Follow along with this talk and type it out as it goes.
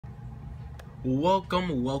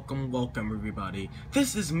Welcome everybody.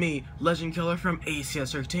 This is me, Legend Killer from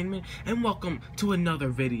ACS Entertainment, and welcome to another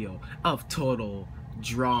video of Total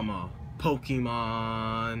Drama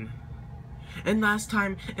Pokemon. And last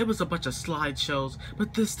time it was a bunch of slideshows,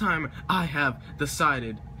 but this time I have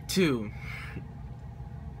decided to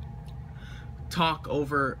talk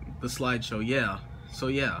over the slideshow. So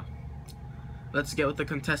let's get with the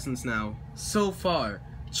contestants now. So far,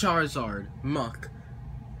 Charizard, Muck,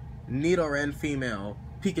 Nidoran female,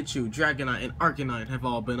 Pikachu, Dragonite, and Arcanine have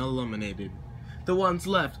all been eliminated. The ones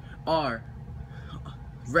left are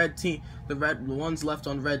red team. The ones left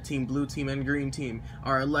on red team, blue team, and green team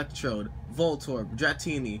are Electrode, Voltorb,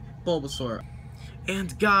 Dratini, Bulbasaur.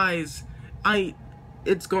 And guys,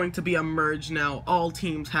 it's going to be a merge now. All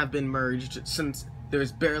teams have been merged since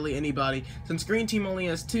there's barely anybody. Since green team only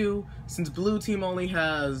has 2, since blue team only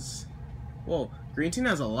has, well, green team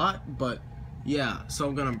has a lot, but yeah, so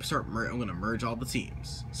I'm gonna merge all the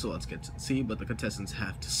teams. So let's get to see what the contestants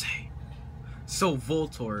have to say. So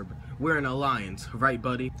Voltorb, we're an alliance, right,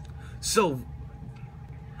 buddy? So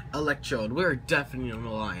Electrode, we're definitely an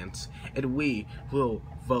alliance, and we will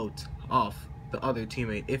vote off the other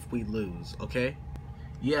teammate if we lose, okay?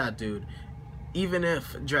 Yeah, dude. Even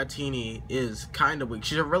if Dratini is kind of weak,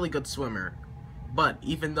 she's a really good swimmer, but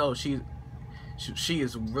even though she's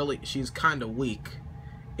kind of weak,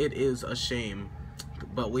 it is a shame,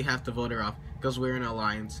 but we have to vote her off because we're an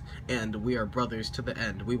alliance and we are brothers to the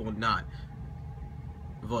end. We will not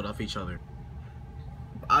vote off each other.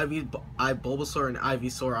 Bulbasaur and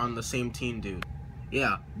Ivysaur are on the same team, dude.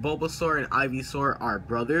 Yeah, Bulbasaur and Ivysaur are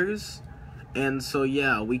brothers, and so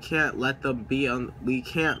yeah, we can't let them be on. We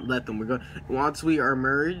can't let them. We're going once we are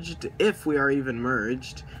merged, if we are even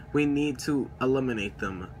merged, we need to eliminate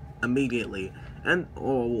them immediately. And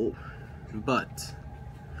but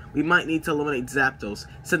we might need to eliminate Zapdos,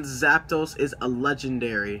 since Zapdos is a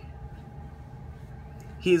legendary.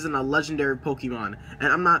 He's a legendary Pokemon,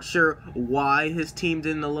 and I'm not sure why his team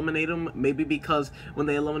didn't eliminate him. Maybe because when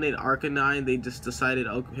they eliminated Arcanine, they just decided,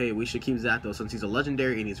 okay, we should keep Zapdos since he's a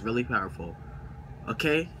legendary and he's really powerful.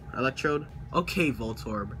 Okay, Electrode? Okay,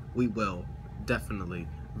 Voltorb, we will definitely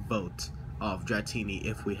vote off Dratini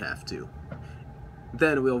if we have to.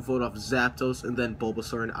 Then we'll vote off Zapdos and then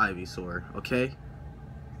Bulbasaur and Ivysaur, okay?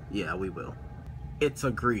 Yeah, we will. It's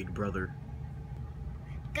agreed, brother.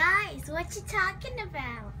 Guys, what you talking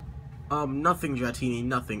about? Nothing, Dratini,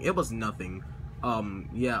 nothing. It was nothing.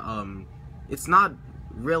 It's not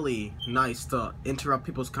really nice to interrupt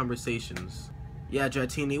people's conversations. Yeah,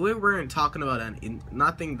 Dratini, we weren't talking about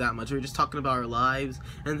nothing that much. We were just talking about our lives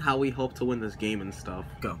and how we hope to win this game and stuff.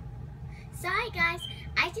 Go. Sorry, guys.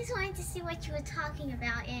 I just wanted to see what you were talking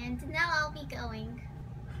about, and now I'll be going.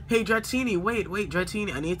 Hey, Dratini, wait,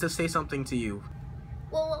 Dratini, I need to say something to you.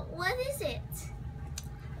 Well, what is it?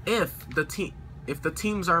 If the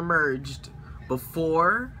teams are merged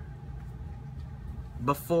before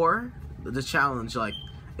the challenge, like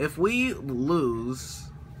if we don't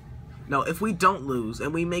lose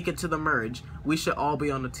and we make it to the merge, we should all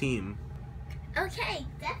be on the team. Okay,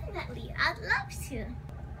 definitely. I'd love to.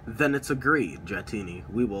 Then it's agreed, Dratini.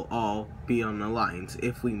 We will all be on the alliance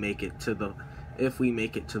if we make it to the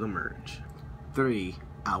merge. 3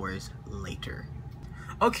 hours later.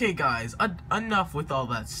 Okay, guys, enough with all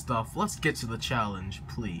that stuff. Let's get to the challenge,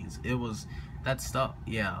 please. It was that stuff.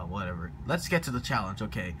 Yeah, whatever. Let's get to the challenge,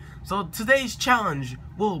 okay? So today's challenge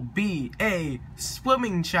will be a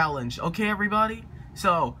swimming challenge, okay, everybody?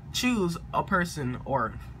 So choose a person,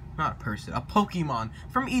 or not a person, a Pokemon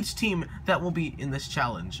from each team that will be in this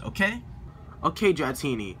challenge, okay? Okay,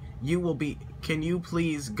 Dratini, can you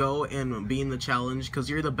please go and be in the challenge? Because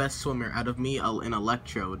you're the best swimmer out of me and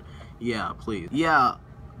Electrode. Yeah, please. Yeah,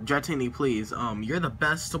 Dratini, please. You're the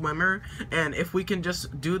best swimmer, and if we can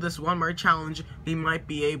just do this one more challenge, we might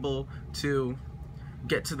be able to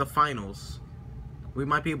get to the finals. We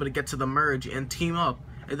might be able to get to the merge and team up,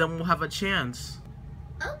 and then we'll have a chance.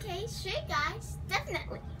 Okay, sure, guys.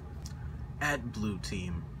 Definitely. At blue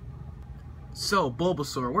team. So,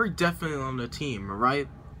 Bulbasaur, we're definitely on the team, right?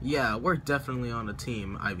 Yeah, we're definitely on the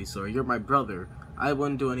team, Ivysaur. You're my brother. I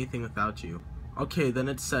wouldn't do anything without you. Okay, then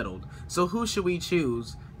it's settled. So who should we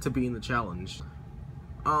choose to be in the challenge?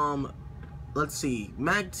 Let's see.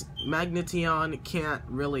 Magnetion can't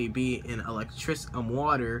really be in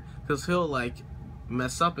water because he'll like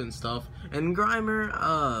mess up and stuff. And Grimer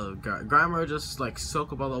will just like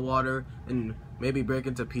soak up all the water and maybe break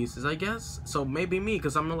into pieces, I guess. So maybe me,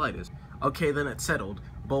 because I'm the lightest. Okay, then it's settled.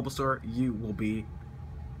 Bulbasaur, you will be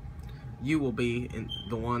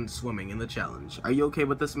the one swimming in the challenge. Are you okay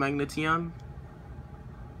with this, Magnetion?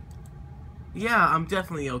 Yeah, I'm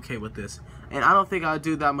definitely okay with this. And I don't think I'll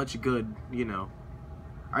do that much good, you know.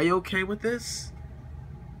 Are you okay with this,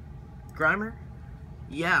 Grimer?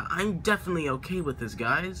 Yeah, I'm definitely okay with this,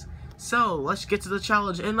 guys. So, let's get to the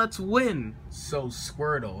challenge and let's win. So,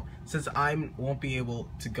 Squirtle, since I won't be able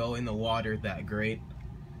to go in the water that great,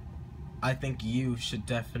 I think you should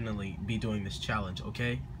definitely be doing this challenge,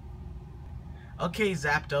 okay? Okay,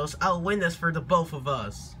 Zapdos, I'll win this for the both of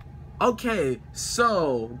us. Okay,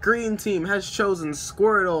 so, green team has chosen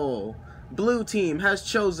Squirtle, blue team has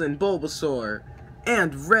chosen Bulbasaur,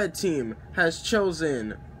 and red team has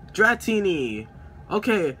chosen Dratini.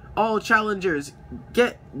 Okay, all challengers,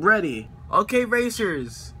 get ready. Okay,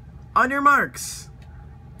 racers, on your marks,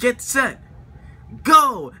 get set,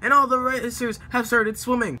 go! And all the racers have started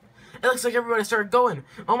swimming. It looks like everybody started going.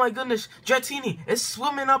 Oh my goodness, Dratini is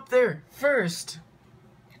swimming up there first.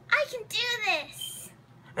 I can do this.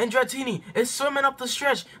 And Dratini is swimming up the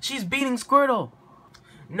stretch. She's beating Squirtle.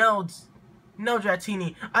 No,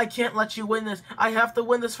 Dratini, I can't let you win this. I have to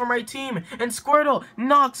win this for my team. And Squirtle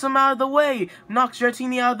knocks him out of the way. Knocks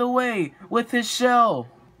Dratini out of the way with his shell.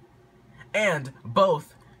 And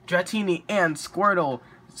both Dratini and Squirtle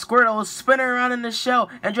is spinning around in the shell,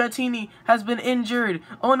 and Dratini has been injured.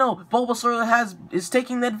 Oh no, Bulbasaur is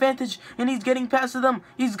taking the advantage, and he's getting past them.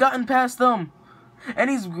 He's gotten past them. And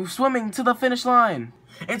he's swimming to the finish line.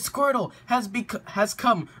 And Squirtle has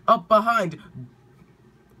come up behind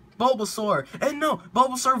Bulbasaur. And no,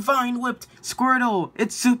 Bulbasaur Vine Whipped Squirtle.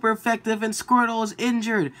 It's super effective, and Squirtle is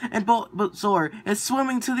injured. And Bulbasaur is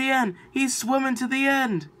swimming to the end. He's swimming to the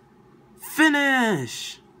end.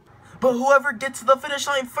 Finish! But whoever gets to the finish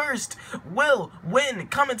line first will win.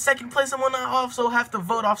 Come in second place and will not also have to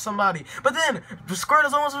vote off somebody. But then,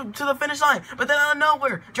 Squirtle's almost to the finish line. But then out of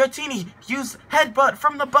nowhere, Dratini used Headbutt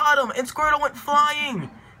from the bottom, and Squirtle went flying.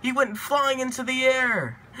 He went flying into the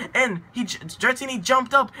air. And Dratini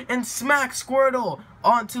jumped up and smacked Squirtle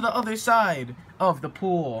onto the other side of the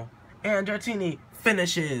pool. And Dratini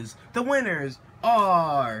finishes. The winners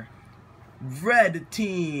are Red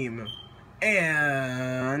Team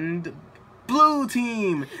and blue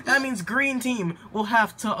team. That means green team will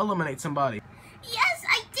have to eliminate somebody. Yes,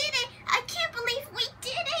 I did it. I can't believe we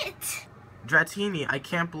did it. Dratini, I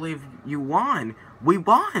can't believe you won. We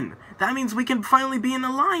won. That means we can finally be in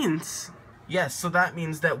alliance. Yes, so that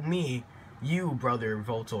means that me, you, brother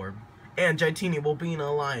Voltorb, and Dratini will be in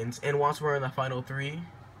alliance. And once we're in the final 3,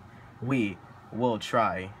 we will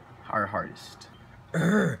try our hardest.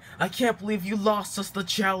 I can't believe you lost us the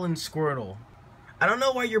challenge, Squirtle. I don't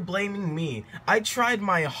know why you're blaming me. I tried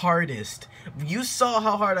my hardest. You saw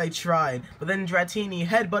how hard I tried, but then Dratini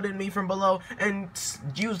headbutted me from below and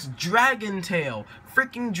used Dragon Tail.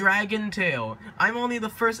 Freaking Dragon Tail. I'm only the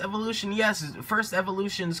first evolution. Yes, first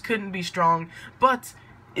evolutions couldn't be strong, but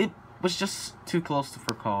it was just too close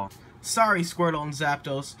for call. Sorry, Squirtle and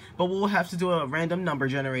Zapdos, but we'll have to do a random number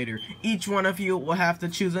generator. Each one of you will have to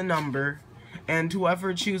choose a number. And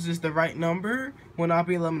whoever chooses the right number will not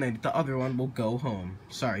be eliminated. The other one will go home.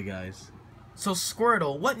 Sorry, guys. So,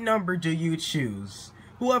 Squirtle, what number do you choose?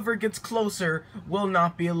 Whoever gets closer will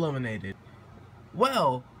not be eliminated.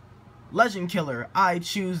 Well, Legend Killer, I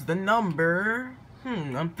choose the number...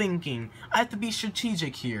 I'm thinking. I have to be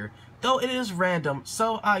strategic here. Though it is random,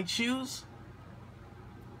 so I choose...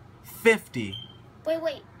 50.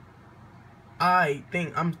 Wait.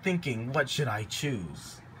 I'm thinking, what should I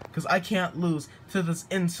choose? Because I can't lose to this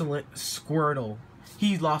insolent Squirtle.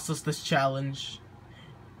 He lost us this challenge.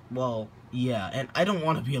 Well, yeah, and I don't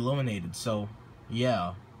want to be eliminated, so,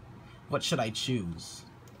 yeah. What should I choose?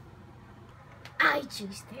 I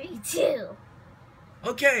choose 32.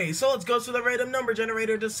 Okay, so let's go to the random number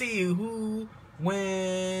generator to see who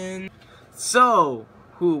wins. So,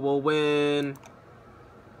 who will win?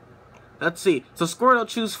 Let's see. So Squirtle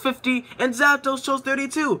chose 50 and Zapdos chose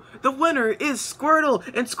 32. The winner is Squirtle,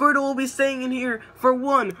 and Squirtle will be staying in here for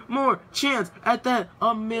one more chance at that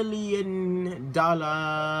 $1 million.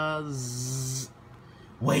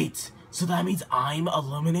 Wait, so that means I'm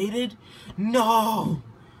eliminated? No!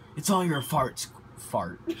 It's all your fart.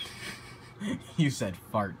 You said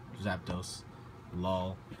fart, Zapdos.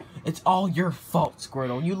 Lol. It's all your fault,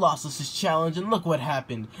 Squirtle. You lost us this challenge, and look what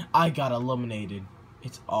happened. I got eliminated.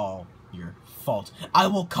 It's all your fault. I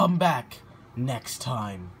will come back next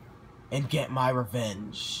time and get my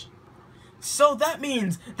revenge. So that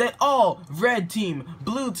means that all red team,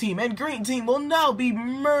 blue team, and green team will now be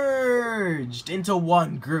merged into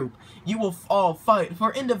one group. You will all fight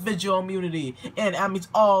for individual immunity, and that means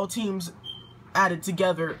all teams added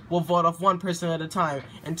together will vote off one person at a time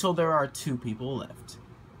until there are 2 people left.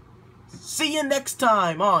 See you next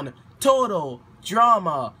time on Total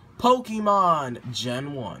Drama Pokemon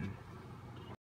Gen 1.